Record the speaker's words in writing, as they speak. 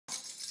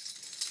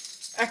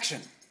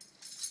Action.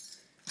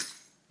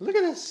 Look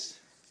at this.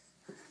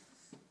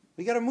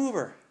 We got a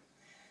mover.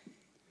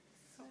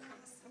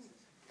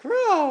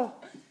 Crow.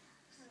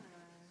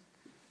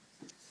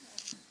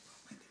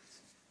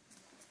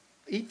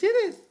 He did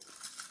it.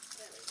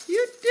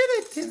 You did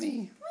it,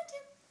 Timmy.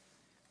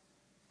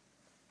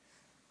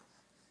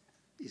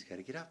 He's got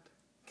to get up.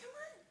 Come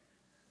on.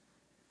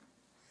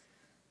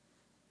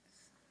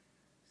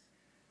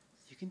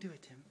 You can do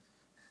it, Tim.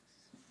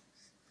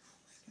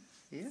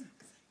 Yeah.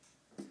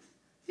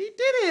 He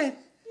did it.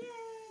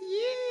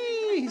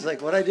 Yay. Yay. He's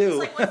like, what'd I do? He's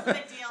like, what's the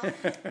big deal?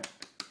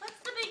 What's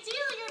the big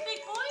deal? You're a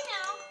big boy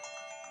now.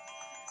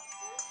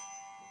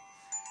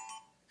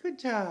 Good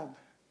job.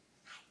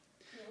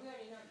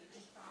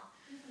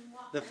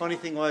 The funny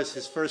thing was,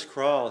 his first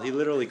crawl, he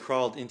literally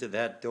crawled into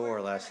that door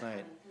last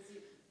night.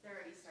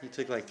 He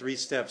took like 3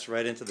 steps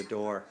right into the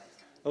door.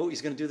 Oh,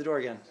 he's going to do the door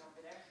again.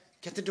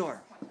 Get the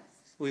door.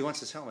 Oh, he wants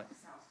his helmet.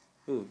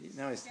 Ooh,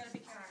 now he's...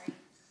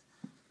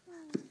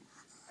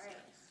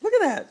 Look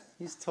at that.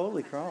 He's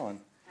totally crawling.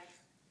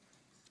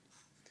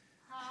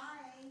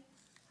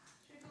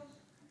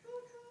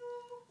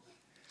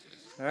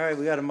 All right,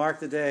 we got to mark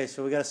the day,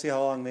 so we got to see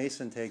how long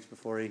Mason takes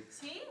before he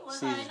sees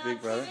his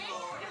big brother.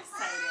 Oh,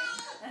 exciting.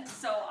 That's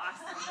so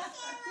awesome.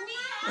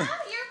 Mia, you're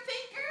a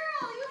big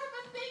girl. You have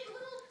a big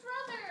little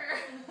brother.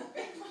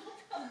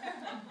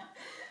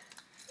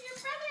 Your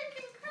brother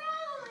can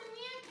crawl and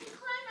Mia can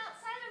climb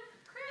outside of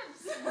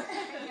cribs.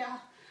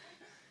 Yeah.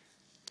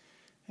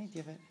 Hey,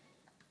 give it.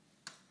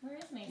 Where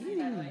is Mason,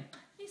 by the way?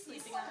 He's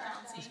sleeping on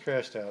the bouncy. He's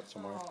crashed out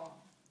somewhere. Oh.